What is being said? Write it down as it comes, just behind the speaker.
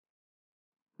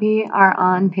We are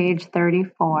on page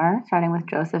 34, starting with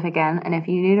Joseph again. And if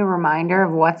you need a reminder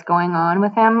of what's going on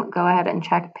with him, go ahead and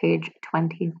check page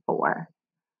 24.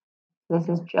 This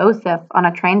is Joseph on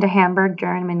a train to Hamburg,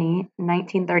 Germany,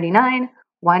 1939,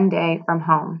 one day from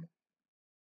home.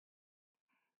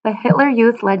 The Hitler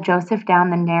Youth led Joseph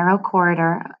down the narrow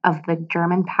corridor of the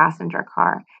German passenger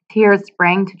car. Tears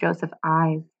sprang to Joseph's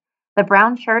eyes. The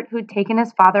brown shirt who'd taken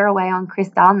his father away on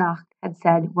Kristallnacht had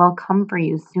said, "We'll come for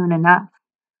you soon enough."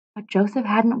 But Joseph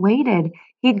hadn't waited.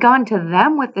 He'd gone to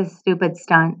them with this stupid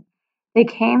stunt. They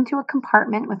came to a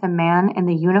compartment with a man in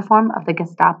the uniform of the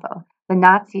Gestapo, the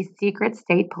Nazi secret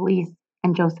state police,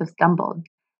 and Joseph stumbled.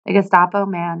 The Gestapo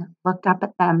man looked up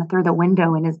at them through the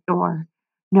window in his door.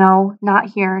 "No, not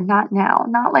here, not now,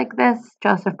 not like this,"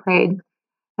 Joseph prayed.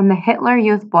 And the Hitler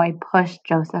Youth boy pushed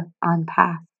Joseph on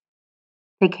past.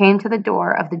 They came to the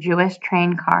door of the Jewish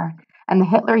train car, and the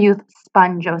Hitler Youth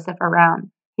spun Joseph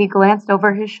around. He glanced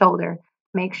over his shoulder to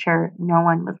make sure no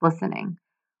one was listening.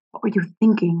 "What were you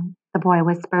thinking?" the boy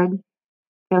whispered.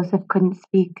 Joseph couldn't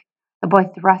speak. The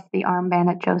boy thrust the armband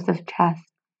at Joseph's chest.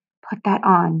 "Put that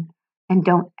on, and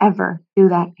don't ever do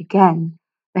that again,"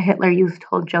 the Hitler Youth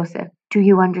told Joseph. "Do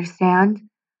you understand?"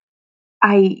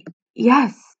 "I,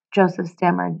 yes," Joseph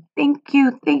stammered. "Thank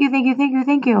you, thank you, thank you, thank you,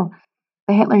 thank you."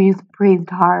 The Hitler Youth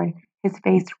breathed hard, his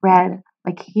face red,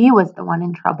 like he was the one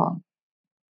in trouble.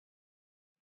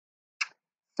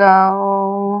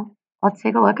 So let's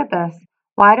take a look at this.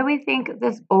 Why do we think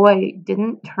this boy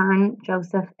didn't turn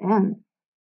Joseph in?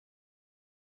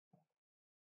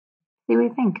 What do we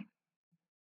think?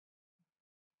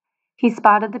 He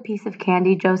spotted the piece of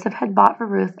candy Joseph had bought for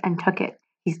Ruth and took it.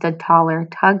 He stood taller,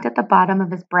 tugged at the bottom of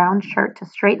his brown shirt to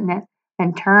straighten it,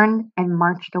 then turned and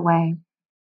marched away.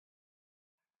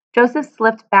 Joseph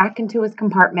slipped back into his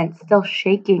compartment, still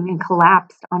shaking, and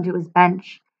collapsed onto his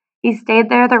bench. He stayed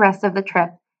there the rest of the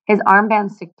trip, his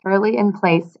armband securely in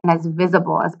place and as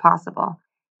visible as possible.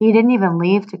 He didn't even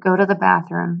leave to go to the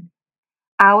bathroom.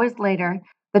 Hours later,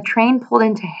 the train pulled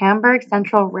into Hamburg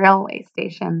Central Railway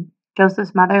Station.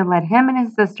 Joseph's mother led him and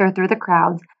his sister through the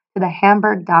crowds to the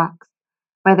Hamburg docks,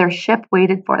 where their ship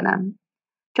waited for them.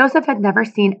 Joseph had never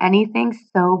seen anything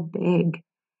so big.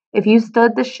 If you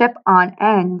stood the ship on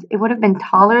end, it would have been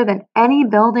taller than any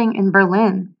building in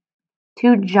Berlin.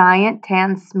 Two giant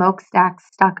tan smokestacks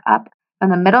stuck up from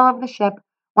the middle of the ship,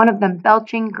 one of them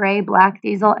belching gray-black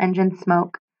diesel engine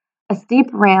smoke. A steep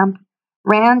ramp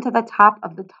ran to the top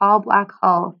of the tall black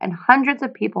hull, and hundreds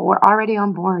of people were already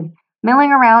on board,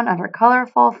 milling around under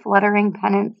colorful, fluttering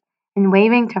pennants and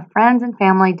waving to friends and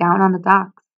family down on the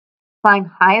docks. Flying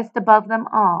highest above them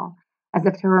all, as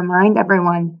if to remind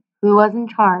everyone who was in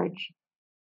charge,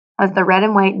 was the red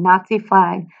and white Nazi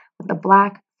flag with the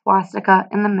black swastika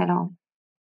in the middle.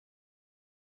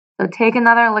 So take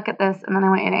another look at this, and then I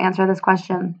want you to answer this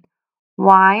question.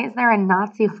 Why is there a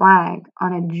Nazi flag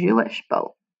on a Jewish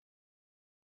boat?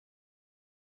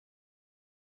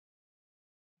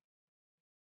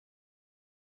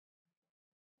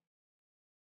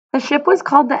 The ship was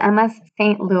called the MS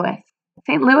St. Louis.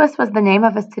 St. Louis was the name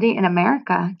of a city in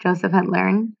America, Joseph had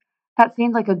learned. That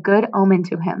seemed like a good omen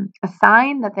to him, a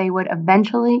sign that they would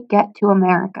eventually get to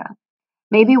America.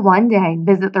 Maybe one day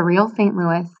visit the real St.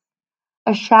 Louis.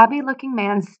 A shabby-looking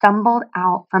man stumbled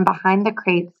out from behind the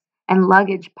crates and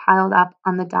luggage piled up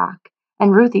on the dock,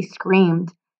 and Ruthie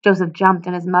screamed. Joseph jumped,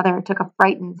 and his mother took a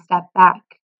frightened step back.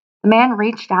 The man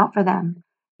reached out for them.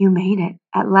 "You made it,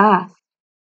 at last."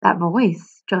 That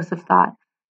voice, Joseph thought,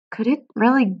 could it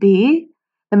really be?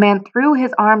 The man threw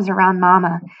his arms around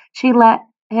Mama. She let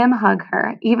him hug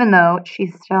her, even though she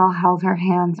still held her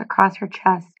hands across her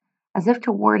chest as if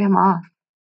to ward him off.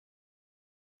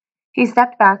 He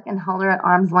stepped back and held her at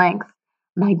arm's length.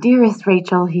 "My dearest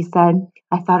Rachel," he said,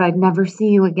 "I thought I'd never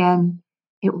see you again."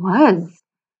 It was.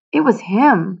 It was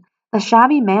him, the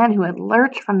shabby man who had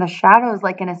lurched from the shadows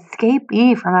like an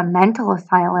escapee from a mental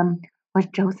asylum, was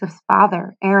Joseph's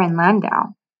father, Aaron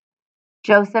Landau.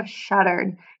 Joseph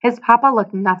shuddered. His papa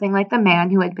looked nothing like the man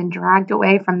who had been dragged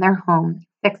away from their home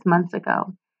 6 months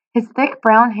ago. His thick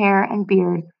brown hair and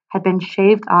beard had been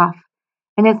shaved off,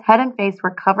 and his head and face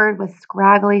were covered with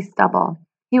scraggly stubble.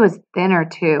 He was thinner,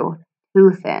 too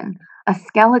thin, a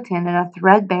skeleton in a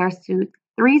threadbare suit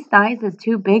 3 sizes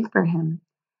too big for him.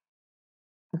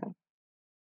 Okay,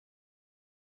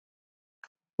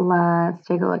 let's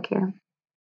take a look here.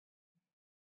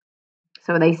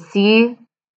 So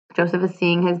Joseph is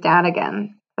seeing his dad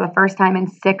again for the first time in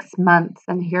 6 months,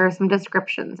 and here are some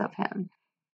descriptions of him.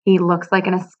 He looks like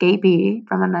an escapee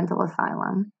from a mental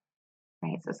asylum,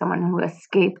 right? So someone who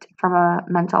escaped from a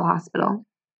mental hospital.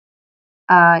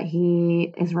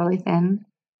 He is really thin.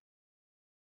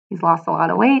 He's lost a lot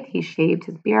of weight. He shaved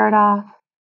his beard off.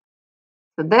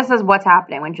 So this is what's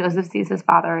happening when Joseph sees his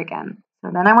father again. So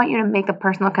then I want you to make a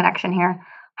personal connection here.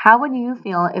 How would you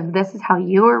feel if this is how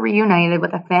you were reunited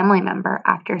with a family member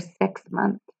after 6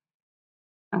 months?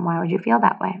 And why would you feel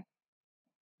that way?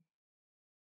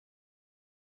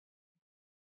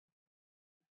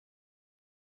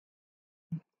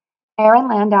 Aaron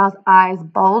Landau's eyes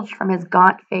bulged from his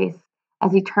gaunt face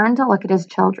as he turned to look at his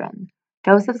children.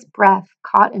 Joseph's breath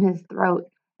caught in his throat,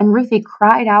 and Ruthie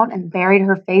cried out and buried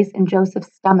her face in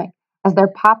Joseph's stomach as their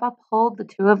papa pulled the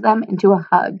two of them into a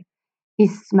hug. He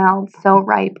smelled so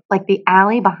ripe, like the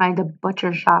alley behind a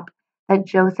butcher shop, that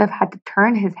Joseph had to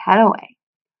turn his head away.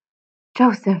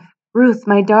 Joseph, Ruth,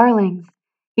 my darlings.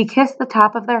 He kissed the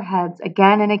top of their heads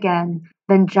again and again,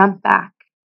 then jumped back.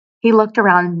 He looked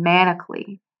around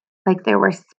manically, like there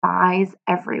were spies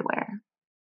everywhere.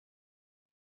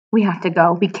 We have to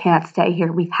go. We can't stay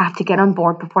here. We have to get on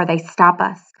board before they stop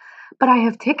us. But I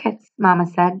have tickets, Mama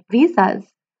said. Visas.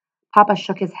 Papa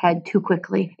shook his head too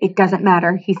quickly. It doesn't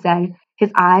matter, he said, his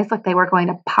eyes like they were going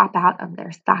to pop out of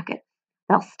their sockets.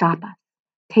 They'll stop us.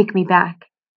 Take me back.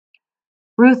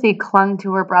 Ruthie clung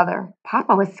to her brother.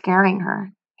 Papa was scaring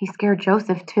her. He scared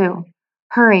Joseph, too.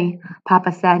 Hurry,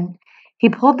 Papa said. He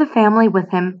pulled the family with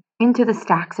him into the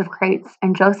stacks of crates,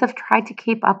 and Joseph tried to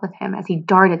keep up with him as he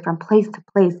darted from place to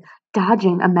place,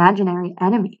 dodging imaginary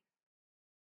enemies.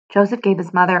 Joseph gave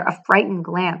his mother a frightened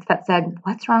glance that said,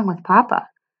 What's wrong with Papa?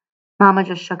 Mama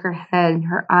just shook her head,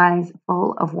 her eyes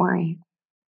full of worry.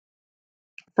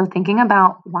 So, thinking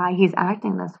about why he's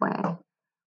acting this way,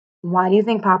 why do you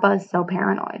think Papa is so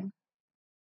paranoid?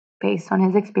 Based on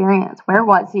his experience, where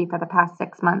was he for the past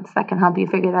 6 months? That can help you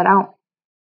figure that out.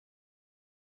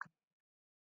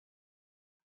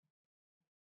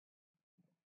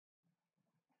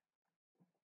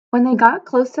 When they got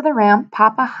close to the ramp,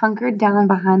 Papa hunkered down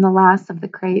behind the last of the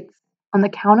crates. On the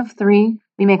count of three,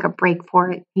 we make a break for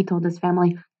it, he told his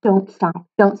family. Don't stop.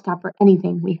 Don't stop for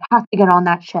anything. We have to get on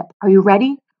that ship. Are you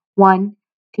ready? 1,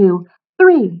 2,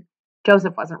 3.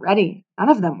 Joseph wasn't ready. None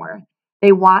of them were.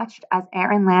 They watched as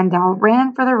Aaron Landau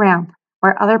ran for the ramp,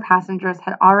 where other passengers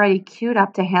had already queued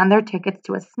up to hand their tickets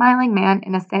to a smiling man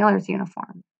in a sailor's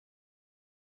uniform.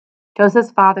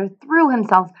 Joseph's father threw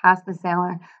himself past the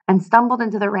sailor and stumbled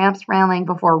into the ramp's railing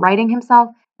before righting himself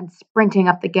and sprinting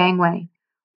up the gangway.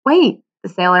 Wait, the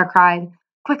sailor cried.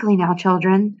 Quickly now,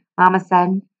 children, Mama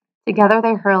said. Together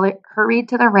they hurried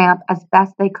to the ramp as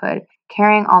best they could,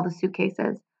 carrying all the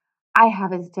suitcases. I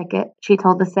have his ticket, she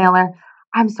told the sailor.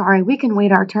 I'm sorry, we can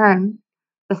wait our turn.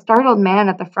 The startled man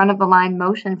at the front of the line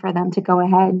motioned for them to go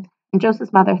ahead, and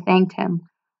Joseph's mother thanked him.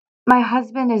 My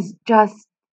husband is just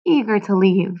eager to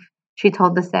leave, she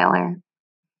told the sailor.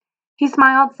 He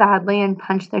smiled sadly and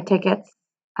punched their tickets.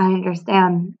 I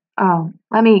understand. Oh,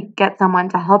 let me get someone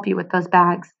to help you with those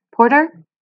bags. Porter?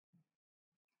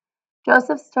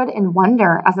 Joseph stood in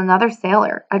wonder as another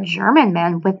sailor, a German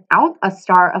man without a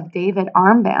Star of David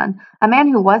armband, a man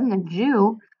who wasn't a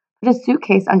Jew, put a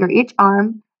suitcase under each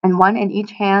arm and one in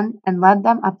each hand and led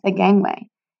them up the gangway.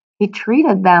 He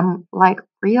treated them like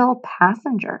real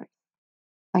passengers,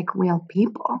 like real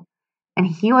people. And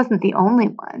he wasn't the only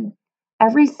one.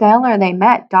 Every sailor they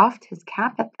met doffed his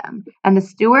cap at them, and the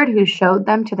steward who showed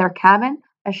them to their cabin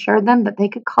assured them that they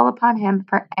could call upon him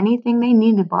for anything they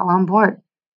needed while on board.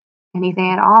 Anything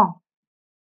at all.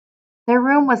 Their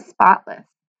room was spotless.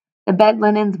 The bed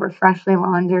linens were freshly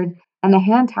laundered, and the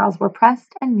hand towels were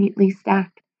pressed and neatly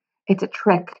stacked. It's a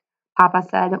trick, Papa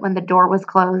said when the door was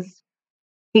closed.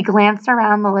 He glanced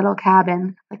around the little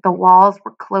cabin like the walls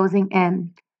were closing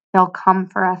in. They'll come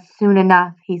for us soon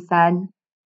enough, he said.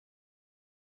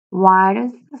 Why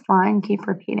does this line keep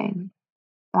repeating?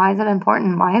 Why is it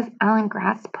important? Why is Alan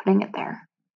Gratz putting it there?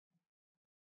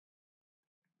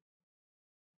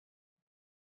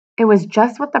 It was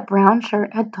just what the brown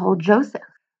shirt had told Joseph.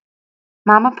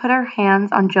 Mama put her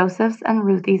hands on Joseph's and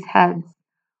Ruthie's heads.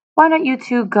 Why don't you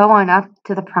two go on up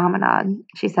to the promenade?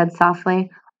 She said softly.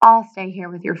 I'll stay here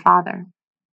with your father.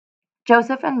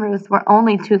 Joseph and Ruth were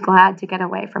only too glad to get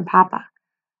away from Papa.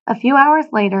 A few hours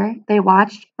later, they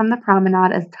watched from the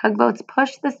promenade as tugboats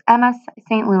pushed the MS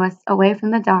St. Louis away from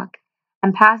the dock,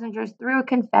 and passengers threw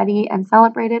confetti and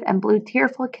celebrated and blew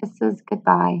tearful kisses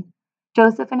goodbye.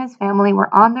 Joseph and his family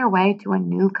were on their way to a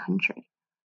new country,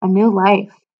 a new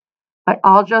life. But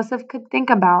all Joseph could think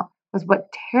about was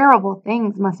what terrible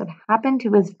things must have happened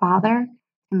to his father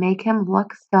to make him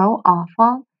look so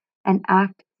awful and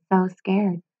act so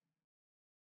scared.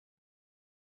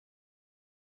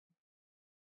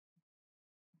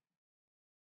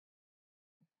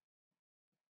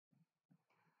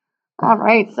 All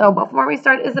right, so before we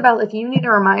start, Isabel, if you need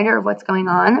a reminder of what's going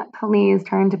on, please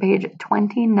turn to page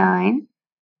 29.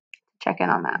 Check in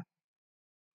on that.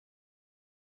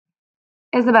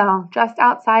 Isabel, just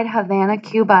outside Havana,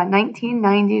 Cuba,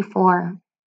 1994.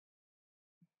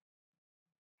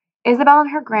 Isabel and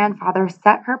her grandfather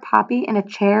set her Poppy in a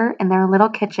chair in their little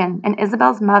kitchen, and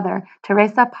Isabel's mother,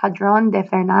 Teresa Padron de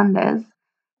Fernandez,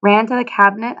 ran to the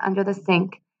cabinet under the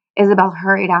sink. Isabel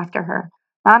hurried after her.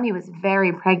 Mommy was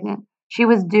very pregnant. She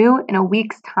was due in a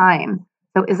week's time,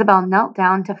 so Isabel knelt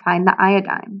down to find the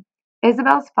iodine.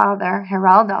 Isabel's father,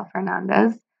 Geraldo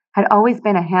Fernandez, had always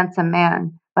been a handsome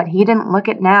man, but he didn't look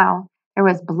it now. There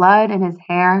was blood in his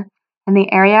hair, and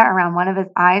the area around one of his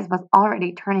eyes was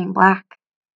already turning black.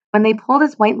 When they pulled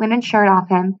his white linen shirt off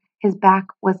him, his back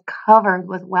was covered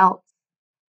with welts.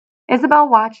 Isabel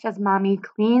watched as Mommy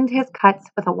cleaned his cuts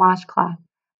with a washcloth.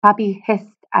 Poppy hissed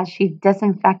as she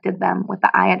disinfected them with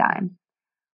the iodine.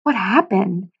 What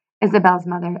happened? Isabel's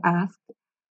mother asked.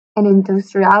 An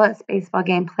Industrialis baseball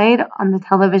game played on the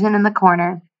television in the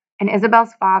corner, and Isabel's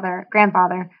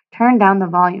grandfather, turned down the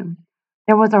volume.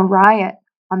 There was a riot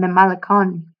on the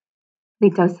Malecon,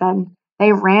 Lito said.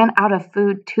 They ran out of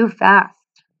food too fast.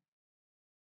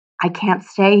 I can't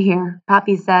stay here,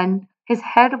 Poppy said. His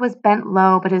head was bent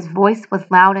low, but his voice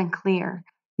was loud and clear.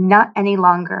 Not any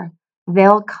longer.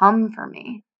 They'll come for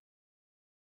me.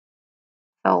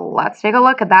 So let's take a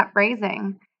look at that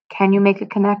phrasing. Can you make a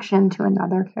connection to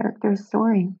another character's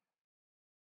story?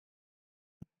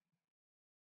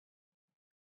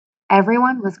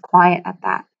 Everyone was quiet at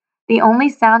that. The only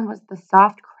sound was the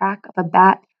soft crack of a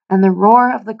bat and the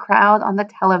roar of the crowd on the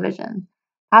television.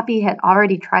 Poppy had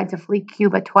already tried to flee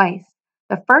Cuba twice.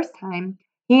 The first time,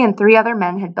 he and 3 other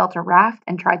men had built a raft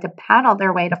and tried to paddle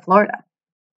their way to Florida,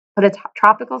 but a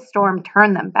tropical storm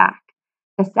turned them back.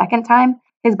 The second time,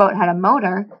 his boat had a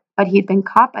motor, but he'd been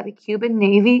caught by the Cuban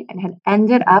Navy and had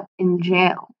ended up in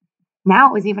jail. Now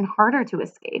it was even harder to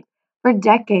escape. For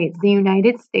decades, the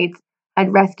United States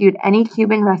had rescued any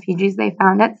Cuban refugees they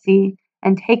found at sea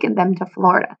and taken them to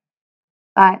Florida.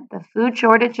 But the food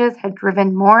shortages had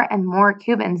driven more and more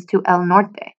Cubans to El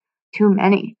Norte. Too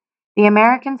many. The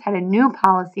Americans had a new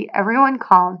policy everyone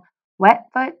called wet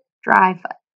foot, dry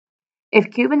foot.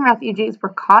 If Cuban refugees were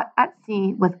caught at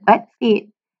sea with wet feet,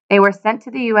 they were sent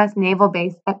to the U.S. naval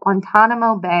base at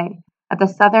Guantanamo Bay at the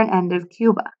southern end of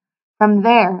Cuba. From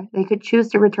there, they could choose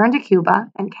to return to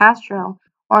Cuba and Castro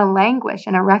or languish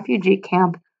in a refugee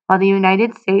camp while the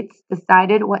United States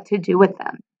decided what to do with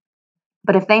them.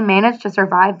 But if they managed to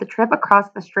survive the trip across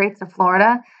the Straits of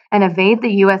Florida and evade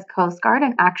the U.S. Coast Guard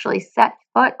and actually set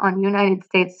foot on United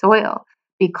States soil,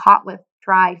 be caught with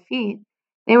dry feet,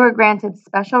 they were granted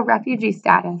special refugee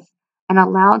status and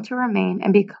allowed to remain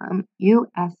and become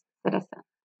U.S. citizens.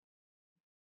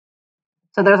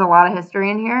 So there's a lot of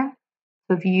history in here.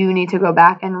 So if you need to go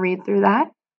back and read through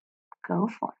that, go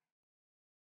for it.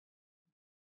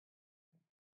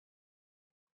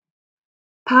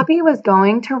 Poppy was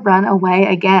going to run away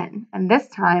again, and this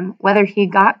time, whether he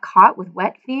got caught with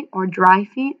wet feet or dry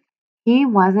feet, he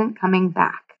wasn't coming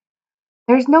back.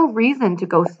 There's no reason to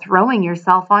go throwing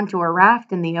yourself onto a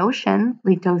raft in the ocean,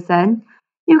 Lito said.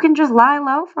 You can just lie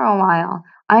low for a while.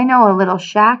 I know a little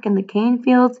shack in the cane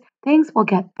fields. Things will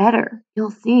get better.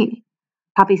 You'll see.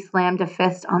 Poppy slammed a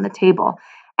fist on the table.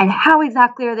 And how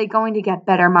exactly are they going to get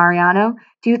better, Mariano?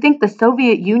 Do you think the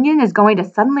Soviet Union is going to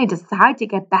suddenly decide to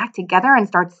get back together and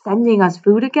start sending us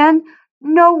food again?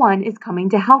 No one is coming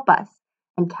to help us.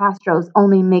 And Castro's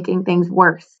only making things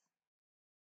worse.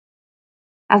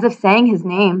 As if saying his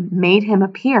name made him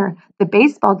appear, the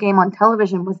baseball game on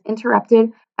television was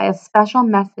interrupted by a special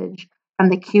message from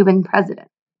the Cuban president.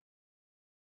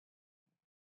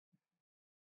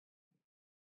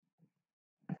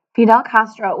 Fidel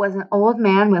Castro was an old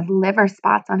man with liver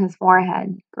spots on his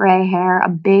forehead, gray hair, a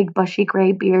big bushy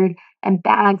gray beard, and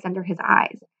bags under his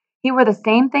eyes. He wore the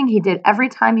same thing he did every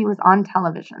time he was on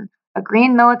television, a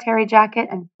green military jacket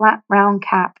and flat round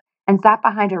cap, and sat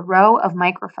behind a row of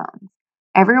microphones.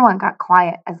 Everyone got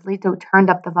quiet as Lito turned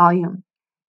up the volume.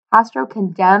 Castro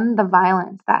condemned the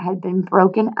violence that had been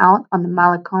broken out on the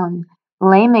Malecon,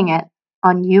 blaming it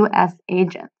on U.S.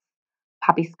 agents.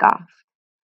 Poppy scoffed.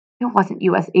 It wasn't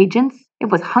U.S. agents. It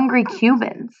was hungry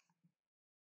Cubans.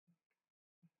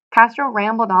 Castro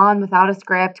rambled on without a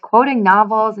script, quoting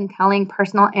novels and telling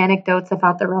personal anecdotes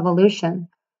about the revolution.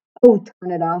 Oh,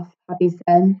 turn it off, Poppy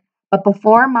said. But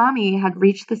before Mommy had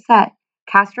reached the set,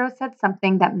 Castro said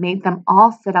something that made them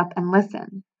all sit up and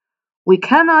listen. We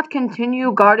cannot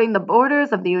continue guarding the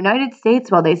borders of the United States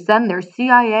while they send their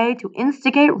CIA to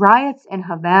instigate riots in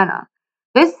Havana.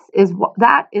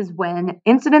 That is when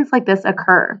incidents like this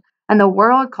occur. and the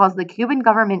world calls the Cuban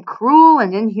government cruel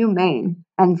and inhumane.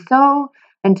 And so,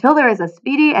 until there is a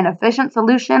speedy and efficient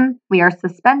solution, we are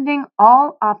suspending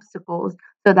all obstacles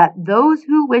so that those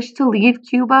who wish to leave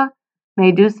Cuba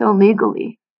may do so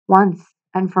legally, once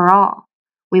and for all.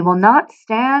 We will not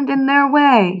stand in their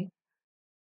way."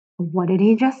 "What did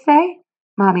he just say?"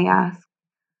 Mommy asked.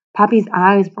 Poppy's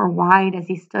eyes were wide as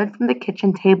he stood from the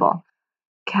kitchen table.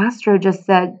 "Castro just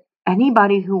said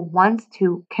anybody who wants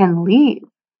to can leave."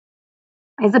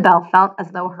 Isabel felt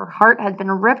as though her heart had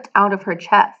been ripped out of her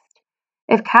chest.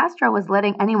 If Castro was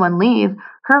letting anyone leave,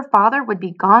 her father would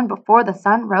be gone before the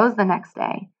sun rose the next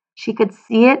day. She could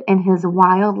see it in his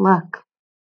wild look.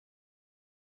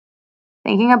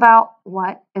 Thinking about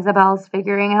what Isabel's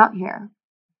figuring out here.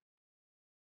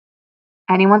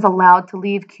 Anyone's allowed to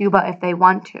leave Cuba if they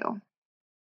want to.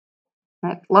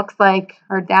 It looks like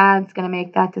her dad's going to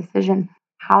make that decision.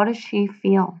 How does she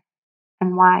feel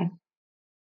and why?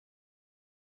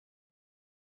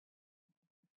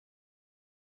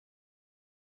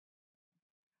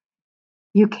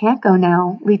 "You can't go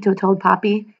now," Lito told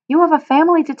Poppy. "You have a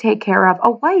family to take care of,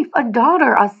 a wife, a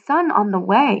daughter, a son on the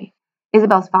way."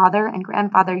 Isabel's father and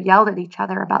grandfather yelled at each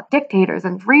other about dictators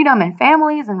and freedom and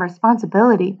families and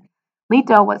responsibility.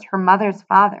 Lito was her mother's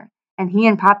father, and he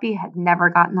and Poppy had never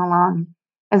gotten along.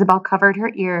 Isabel covered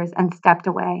her ears and stepped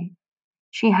away.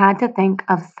 She had to think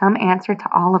of some answer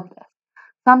to all of this,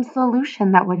 some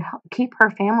solution that would help keep her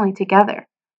family together.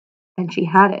 Then she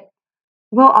had it.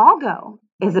 "We'll all go,"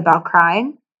 Isabel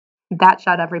cried. That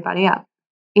shut everybody up.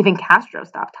 Even Castro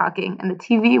stopped talking, and the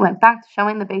TV went back to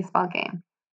showing the baseball game.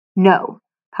 "No,"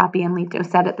 Poppy and Lito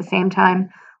said at the same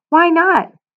time. "Why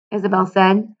not?" Isabel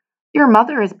said. "Your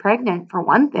mother is pregnant, for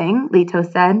one thing," Lito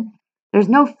said. "There's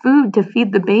no food to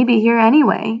feed the baby here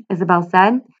anyway," Isabel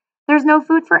said. "There's no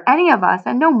food for any of us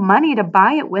and no money to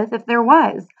buy it with if there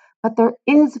was. But there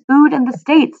is food in the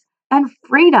States, and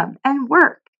freedom, and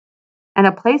work, and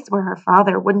a place where her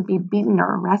father wouldn't be beaten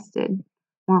or arrested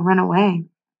or run away."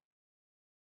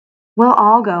 "We'll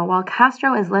all go while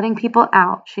Castro is letting people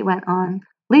out," she went on.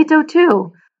 "Lito,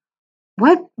 too."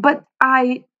 "What? But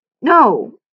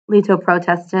No," Lito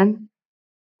protested.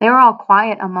 They were all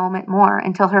quiet a moment more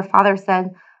until her father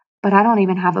said, "But I don't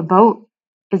even have a boat."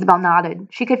 Isabel nodded.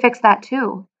 She could fix that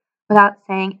too. Without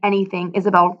saying anything,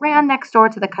 Isabel ran next door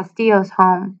to the Castillo's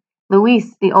home.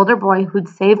 Luis, the older boy who'd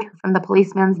saved her from the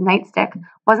policeman's nightstick,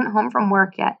 wasn't home from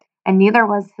work yet, and neither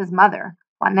was his mother,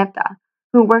 Juaneta,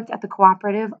 who worked at the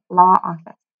cooperative law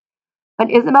office.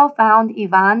 But Isabel found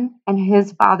Ivan and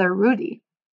his father, Rudy,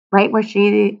 right where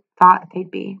she thought they'd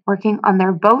be, working on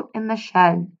their boat in the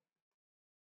shed.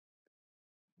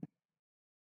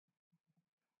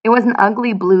 It was an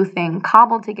ugly blue thing,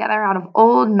 cobbled together out of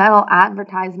old metal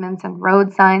advertisements and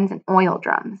road signs and oil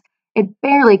drums. It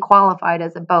barely qualified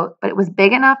as a boat, but it was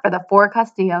big enough for the 4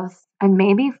 Castillos and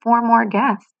maybe 4 more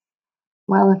guests.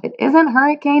 "Well, if it isn't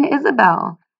Hurricane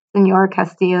Isabel," Senor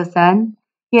Castillo said.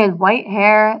 He had white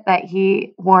hair that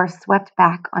he wore swept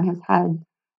back on his head,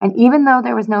 and even though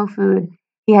there was no food,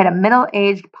 he had a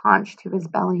middle-aged paunch to his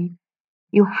belly.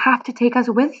 "You have to take us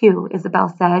with you," Isabel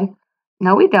said.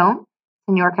 "No, we don't,"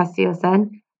 Senor Castillo said.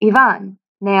 "Ivan,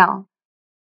 nail."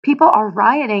 "People are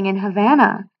rioting in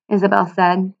Havana," Isabel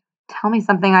said. "Tell me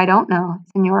something I don't know,"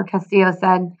 Senor Castillo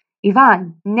said.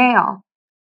 "Ivan, nail."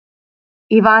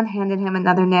 Ivan handed him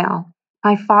another nail.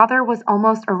 "My father was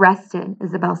almost arrested,"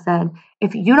 Isabel said.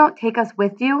 "If you don't take us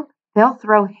with you, they'll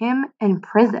throw him in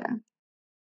prison."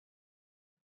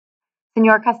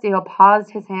 Senor Castillo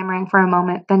paused his hammering for a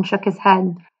moment, then shook his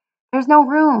head. "There's no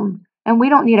room, and we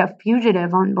don't need a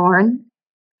fugitive on board."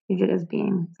 Fugitive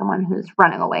being someone who's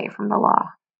running away from the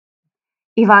law.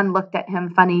 Ivan looked at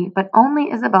him funny, but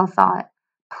only Isabel saw it.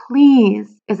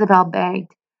 "Please," Isabel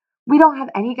begged. "We don't have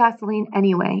any gasoline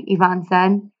anyway," Ivan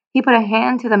said. He put a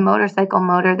hand to the motorcycle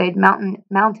motor they'd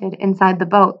mounted inside the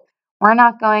boat. "We're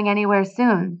not going anywhere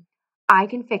soon." "I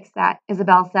can fix that,"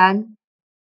 Isabel said.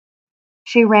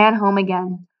 She ran home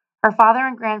again. Her father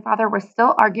and grandfather were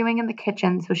still arguing in the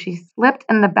kitchen, so she slipped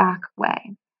in the back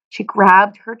way. She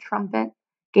grabbed her trumpet,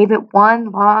 gave it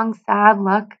one long, sad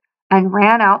look, and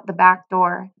ran out the back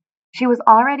door. She was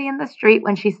already in the street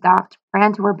when she stopped,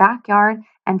 ran to her backyard,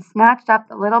 and snatched up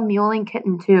the little mewling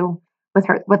kitten too.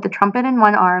 With the trumpet in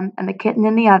one arm and the kitten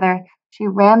in the other, she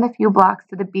ran the few blocks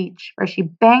to the beach, where she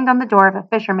banged on the door of a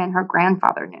fisherman her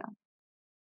grandfather knew.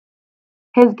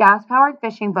 His gas-powered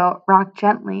fishing boat rocked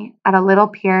gently at a little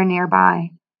pier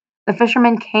nearby. The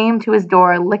fisherman came to his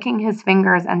door, licking his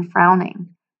fingers and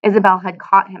frowning. Isabel had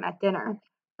caught him at dinner.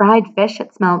 Fried fish,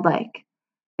 it smelled like.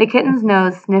 The kitten's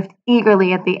nose sniffed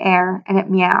eagerly at the air, and it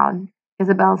meowed.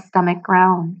 Isabel's stomach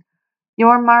growled.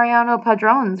 You're Mariano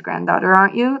Padron's granddaughter,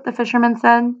 aren't you? The fisherman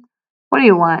said. What do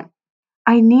you want?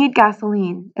 I need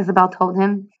gasoline, Isabel told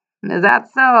him. Is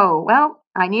that so? Well,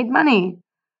 I need money.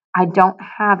 I don't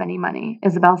have any money,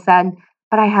 Isabel said,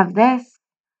 but I have this.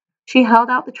 She held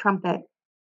out the trumpet.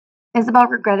 Isabel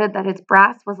regretted that its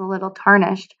brass was a little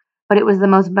tarnished, but it was the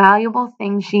most valuable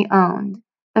thing she owned.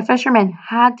 The fisherman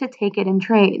had to take it in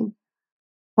trade.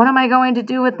 What am I going to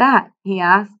do with that? He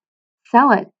asked.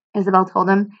 Sell it, Isabel told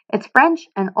him. It's French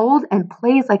and old and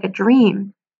plays like a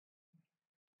dream.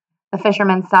 The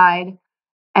fisherman sighed.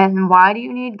 And why do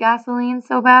you need gasoline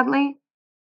so badly?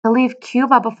 To leave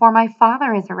Cuba before my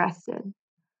father is arrested.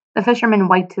 The fisherman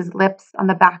wiped his lips on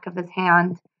the back of his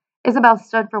hand. Isabel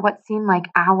stood for what seemed like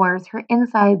hours, her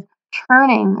insides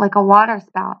churning like a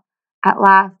waterspout. At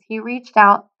last, he reached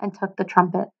out and took the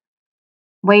trumpet.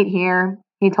 Wait here,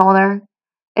 he told her.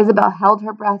 Isabel held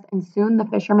her breath, and soon the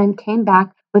fisherman came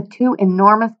back with two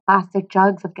enormous plastic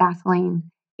jugs of gasoline.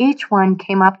 Each one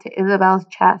came up to Isabel's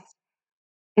chest.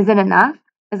 Is it enough?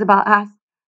 Isabel asked.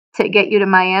 To get you to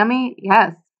Miami?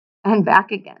 Yes, and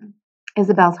back again.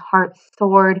 Isabel's heart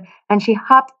soared, and she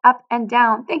hopped up and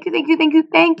down. Thank you, thank you, thank you,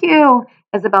 thank you,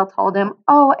 Isabel told him.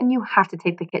 Oh, and you have to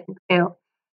take the kitten, too.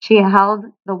 She held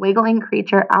the wiggling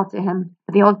creature out to him,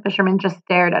 but the old fisherman just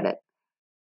stared at it.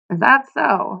 Is that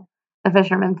so? The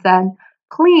fisherman said.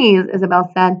 Please,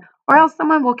 Isabel said, or else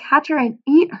someone will catch her and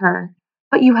eat her.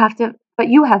 But you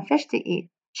have fish to eat.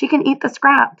 She can eat the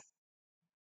scraps.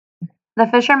 The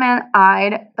fisherman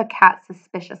eyed the cat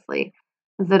suspiciously.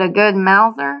 Is it a good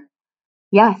mouser?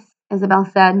 Yes, Isabel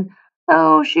said,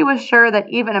 though she was sure that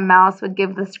even a mouse would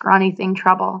give the scrawny thing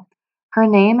trouble. Her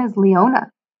name is Leona.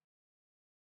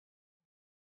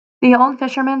 The old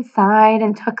fisherman sighed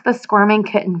and took the squirming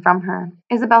kitten from her.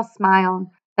 Isabel smiled,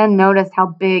 then noticed how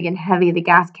big and heavy the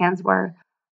gas cans were.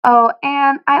 Oh,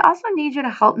 and I also need you to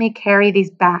help me carry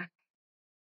these back.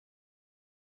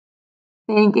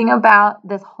 Thinking about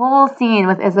this whole scene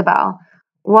with Isabel,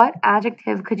 what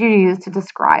adjective could you use to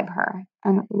describe her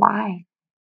and why?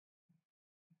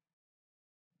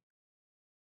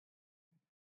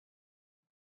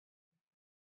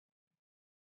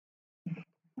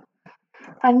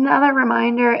 Another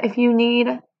reminder, if you need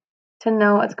to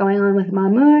know what's going on with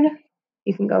Mahmoud,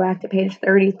 you can go back to page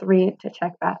 33 to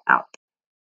check that out.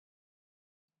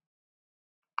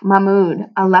 Mahmoud,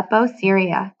 Aleppo,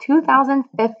 Syria,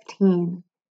 2015.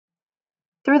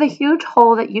 Through the huge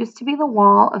hole that used to be the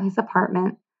wall of his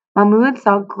apartment, Mahmoud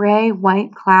saw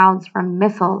gray-white clouds from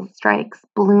missile strikes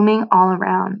blooming all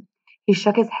around. He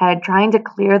shook his head, trying to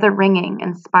clear the ringing,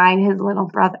 and spied his little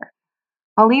brother.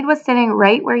 Walid was sitting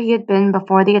right where he had been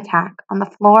before the attack, on the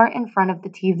floor in front of the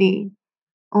TV.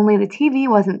 Only the TV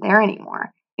wasn't there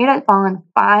anymore. It had fallen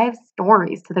 5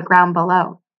 stories to the ground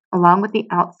below, along with the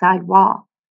outside wall,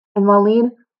 and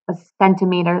Walid was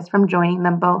centimeters from joining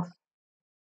them both.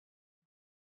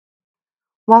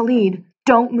 Walid,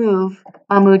 don't move,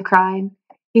 Mahmoud cried.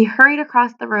 He hurried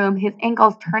across the room, his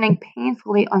ankles turning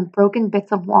painfully on broken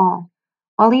bits of wall.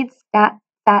 Walid sat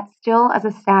still as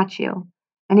a statue,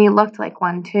 and he looked like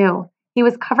one too. He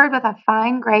was covered with a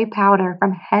fine gray powder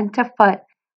from head to foot,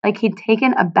 like he'd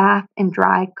taken a bath in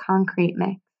dry concrete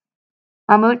mix.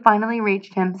 Mahmoud finally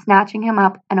reached him, snatching him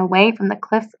up and away from the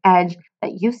cliff's edge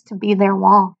that used to be their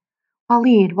wall.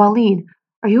 Walid,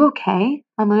 are you okay?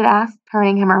 Mahmoud asked,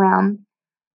 turning him around.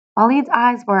 Walid's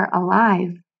eyes were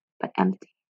alive, but empty.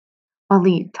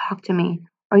 Walid, talk to me.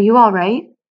 Are you all right?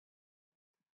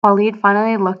 Walid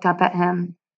finally looked up at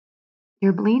him.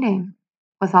 You're bleeding,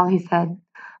 was all he said.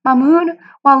 Mahmoud,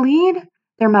 Walid,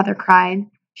 their mother cried.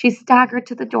 She staggered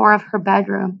to the door of her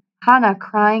bedroom, Hannah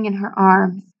crying in her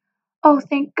arms. Oh,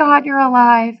 thank God you're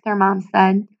alive, their mom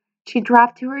said. She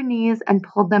dropped to her knees and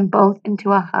pulled them both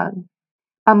into a hug.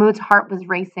 Mahmoud's heart was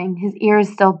racing, his ears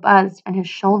still buzzed, and his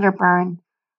shoulder burned.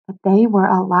 But they were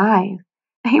alive.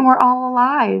 They were all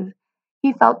alive.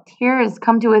 He felt tears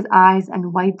come to his eyes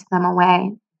and wiped them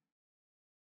away.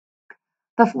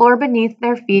 The floor beneath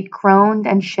their feet groaned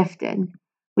and shifted.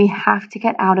 We have to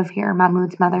get out of here,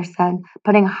 Mahmoud's mother said,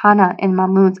 putting Hannah in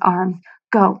Mahmoud's arms.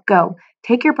 Go, go.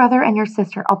 Take your brother and your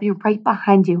sister. I'll be right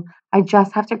behind you. I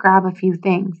just have to grab a few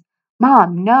things.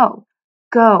 Mom, no.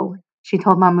 Go, she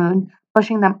told Mahmoud,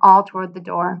 pushing them all toward the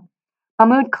door.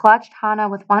 Mahmoud clutched Hannah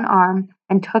with one arm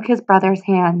and took his brother's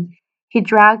hand. He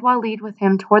dragged Walid with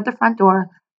him toward the front door,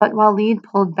 but Walid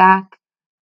pulled back.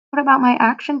 What about my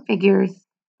action figures?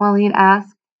 Walid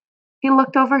asked. He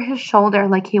looked over his shoulder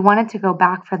like he wanted to go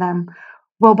back for them.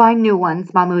 We'll buy new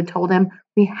ones, Mahmoud told him.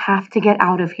 We have to get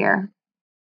out of here.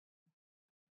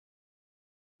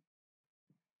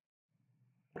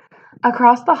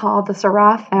 Across the hall, the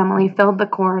Saraf family filled the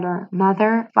corridor,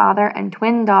 mother, father, and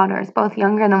twin daughters, both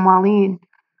younger than Walid.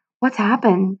 "What's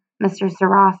happened?" Mr.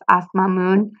 Saraf asked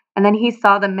Mahmoud, and then he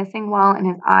saw the missing wall and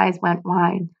his eyes went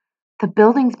wide. "The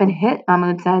building's been hit,"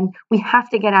 Mahmoud said. "We have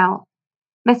to get out."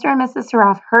 Mr. and Mrs.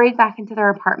 Saraf hurried back into their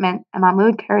apartment, and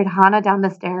Mahmoud carried Hana down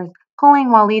the stairs, pulling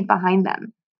Walid behind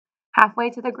them. Halfway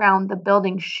to the ground, the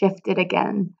building shifted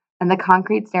again, and the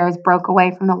concrete stairs broke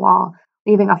away from the wall,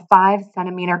 leaving a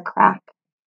 5-centimeter crack.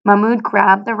 Mahmoud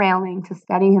grabbed the railing to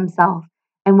steady himself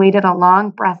and waited a long,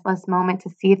 breathless moment to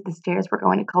see if the stairs were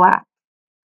going to collapse.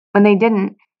 When they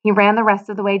didn't, he ran the rest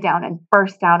of the way down and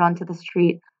burst out onto the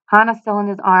street, Hana still in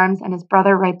his arms and his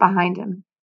brother right behind him.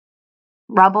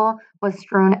 Rubble was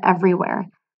strewn everywhere.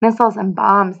 Missiles and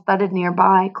bombs thudded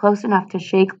nearby, close enough to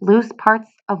shake loose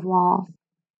parts of walls.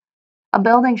 A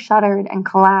building shuddered and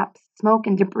collapsed, smoke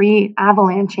and debris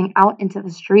avalanching out into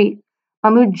the street.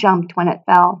 Mahmoud jumped when it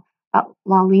fell, but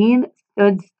Walid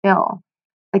stood still.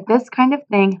 Like this kind of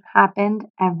thing happened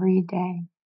every day.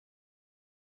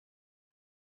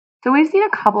 So we've seen a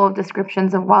couple of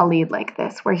descriptions of Walid like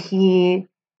this, where he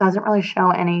doesn't really show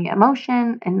any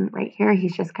emotion, and right here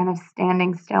he's just kind of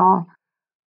standing still.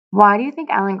 Why do you think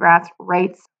Alan Gratz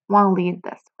writes Walid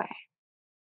this way?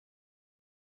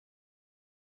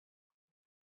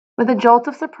 With a jolt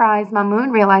of surprise,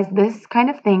 Mahmoud realized this kind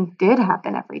of thing did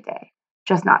happen every day,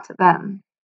 just not to them.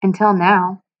 Until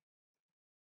now.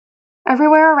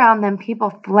 Everywhere around them, people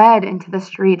fled into the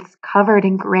streets, covered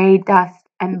in gray dust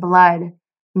and blood.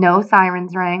 No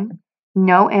sirens rang.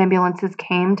 No ambulances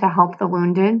came to help the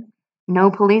wounded.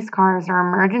 No police cars or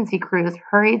emergency crews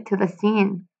hurried to the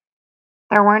scene.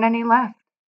 There weren't any left.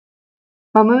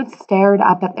 Mahmoud stared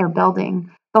up at their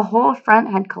building. The whole front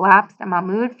had collapsed, and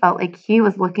Mahmoud felt like he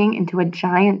was looking into a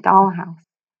giant dollhouse.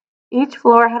 Each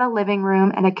floor had a living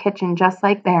room and a kitchen just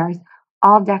like theirs,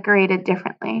 all decorated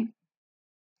differently.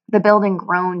 The building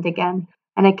groaned again,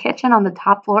 and a kitchen on the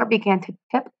top floor began to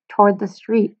tip toward the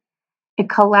street. It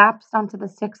collapsed onto the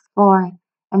 6th floor,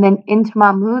 and then into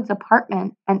Mahmoud's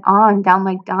apartment and on down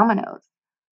like dominoes.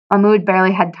 Mahmoud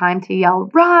barely had time to yell,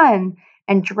 "Run!"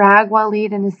 and drag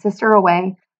Walid and his sister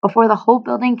away before the whole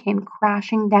building came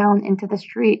crashing down into the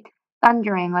street,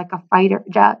 thundering like a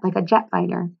jet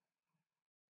fighter.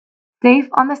 Safe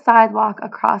on the sidewalk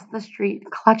across the street,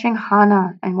 clutching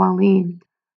Hana and Walid,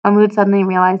 Mahmoud suddenly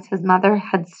realized his mother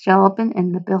had still been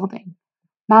in the building.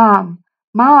 "Mom!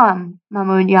 Mom!"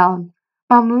 Mahmoud yelled.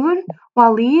 "Mahmoud?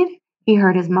 Walid?" he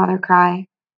heard his mother cry,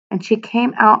 and she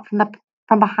came out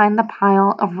from behind the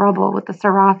pile of rubble with the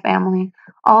Saraf family,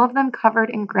 all of them covered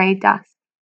in gray dust.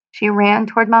 She ran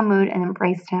toward Mahmoud and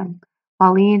embraced him,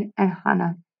 Walid and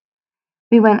Hana.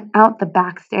 "We went out the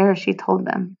back stairs," she told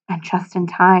them, "and just in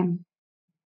time."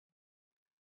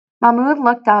 Mahmoud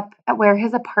looked up at where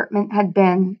his apartment had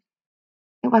been.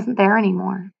 It wasn't there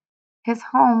anymore. His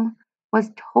home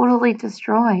was totally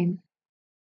destroyed.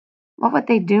 What would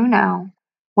they do now?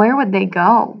 Where would they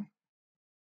go?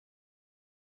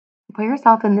 Put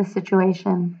yourself in this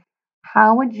situation.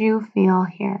 How would you feel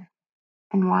here,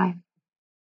 and why?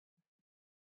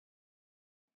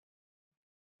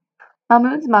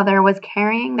 Mahmoud's mother was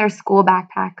carrying their school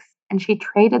backpacks, and she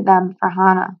traded them for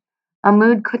Hana.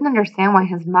 Mahmoud couldn't understand why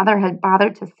his mother had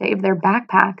bothered to save their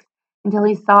backpacks until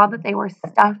he saw that they were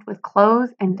stuffed with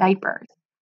clothes and diapers.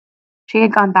 She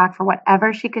had gone back for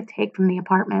whatever she could take from the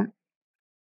apartment.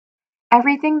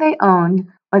 Everything they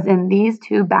owned was in these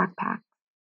 2 backpacks.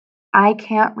 "I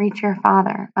can't reach your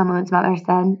father," Mahmoud's mother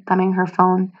said, thumbing her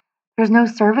phone. "There's no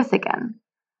service again."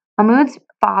 Mahmoud's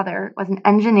father was an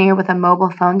engineer with a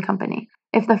mobile phone company.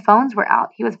 If the phones were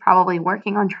out, he was probably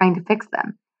working on trying to fix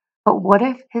them. But what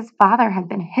if his father had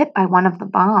been hit by one of the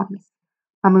bombs?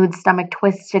 Mahmoud's stomach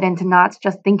twisted into knots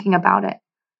just thinking about it.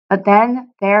 But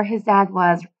then there his dad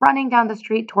was, running down the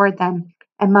street toward them,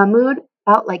 and Mahmoud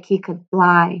felt like he could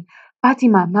fly.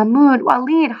 "Fatima, Mahmoud,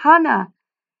 Walid, Hana!"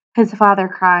 his father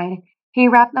cried. He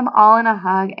wrapped them all in a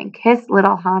hug and kissed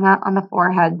little Hana on the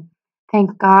forehead.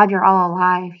 "Thank God you're all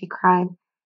alive," he cried.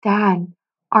 "Dad,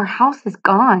 our house is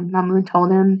gone," Mahmoud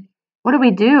told him. "What do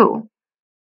we do?"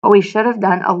 "What we should have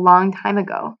done a long time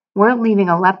ago. We're leaving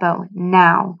Aleppo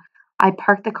now. I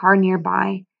parked the car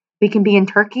nearby. We can be in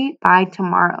Turkey by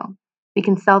tomorrow. We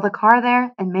can sell the car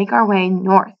there and make our way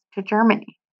north to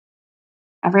Germany."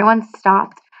 Everyone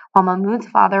stopped while Mahmoud's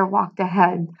father walked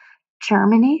ahead.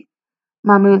 "Germany?"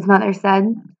 Mahmoud's mother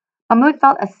said. Mahmoud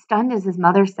felt as stunned as his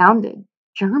mother sounded.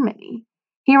 Germany?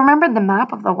 He remembered the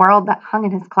map of the world that hung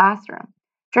in his classroom.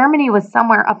 Germany was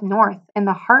somewhere up north, in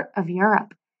the heart of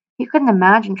Europe. He couldn't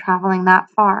imagine traveling that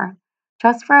far.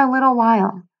 "Just for a little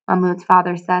while," Mahmoud's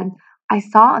father said. I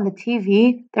saw on the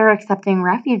TV they're accepting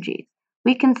refugees.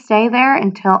 We can stay there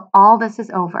until all this is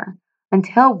over,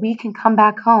 until we can come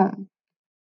back home.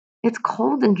 It's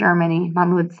cold in Germany,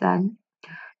 Mahmoud said.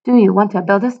 Do you want to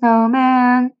build a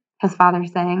snowman? His father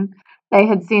sang. They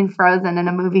had seen Frozen in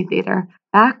a movie theater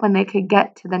back when they could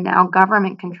get to the now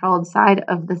government controlled side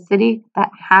of the city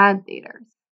that had theaters.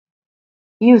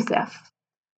 Yusuf,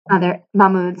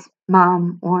 Mahmoud's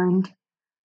mom warned.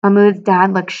 Mahmoud's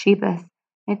dad looked sheepish.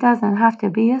 It doesn't have to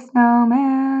be a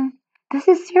snowman. This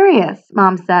is serious,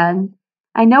 Mom said.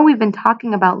 I know we've been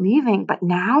talking about leaving, but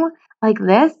now, like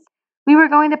this, we were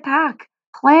going to pack,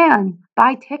 plan,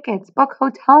 buy tickets, book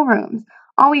hotel rooms.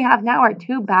 All we have now are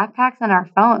two backpacks and our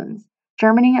phones.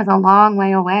 Germany is a long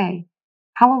way away.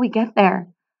 How will we get there?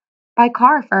 By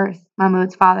car first,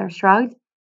 Mahmoud's father shrugged.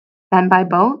 Then by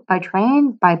boat, by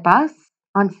train, by bus,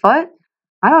 on foot?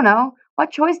 I don't know.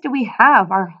 What choice do we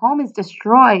have? Our home is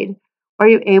destroyed. Were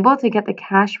you able to get the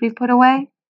cash we've put away?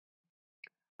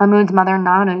 Mahmoud's mother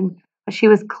nodded, but she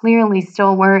was clearly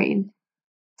still worried.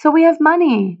 So we have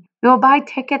money. We will buy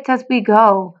tickets as we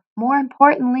go. More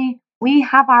importantly, we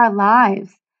have our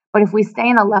lives. But if we stay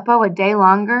in Aleppo a day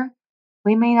longer,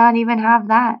 we may not even have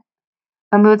that.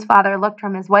 Mahmoud's father looked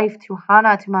from his wife to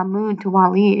Hana to Mahmoud to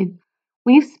Walid.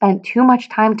 We've spent too much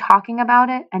time talking about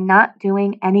it and not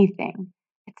doing anything.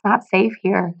 It's not safe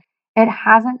here. It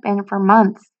hasn't been for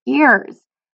months, years.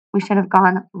 We should have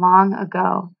gone long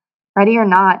ago. Ready or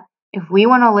not, if we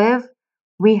want to live,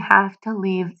 we have to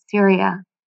leave Syria.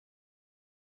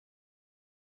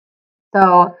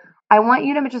 So I want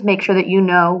you to just make sure that you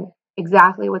know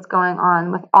exactly what's going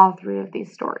on with all three of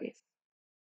these stories.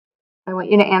 I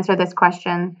want you to answer this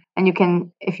question, and you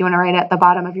can, if you want to write it at the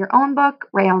bottom of your own book,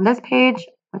 right on this page,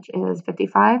 which is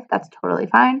 55, that's totally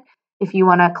fine. If you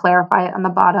want to clarify it on the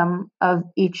bottom of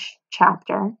each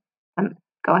chapter, then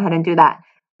go ahead and do that.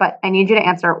 But I need you to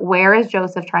answer, where is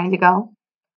Joseph trying to go?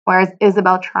 Where is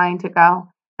Isabel trying to go?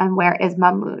 And where is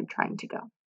Mahmoud trying to go?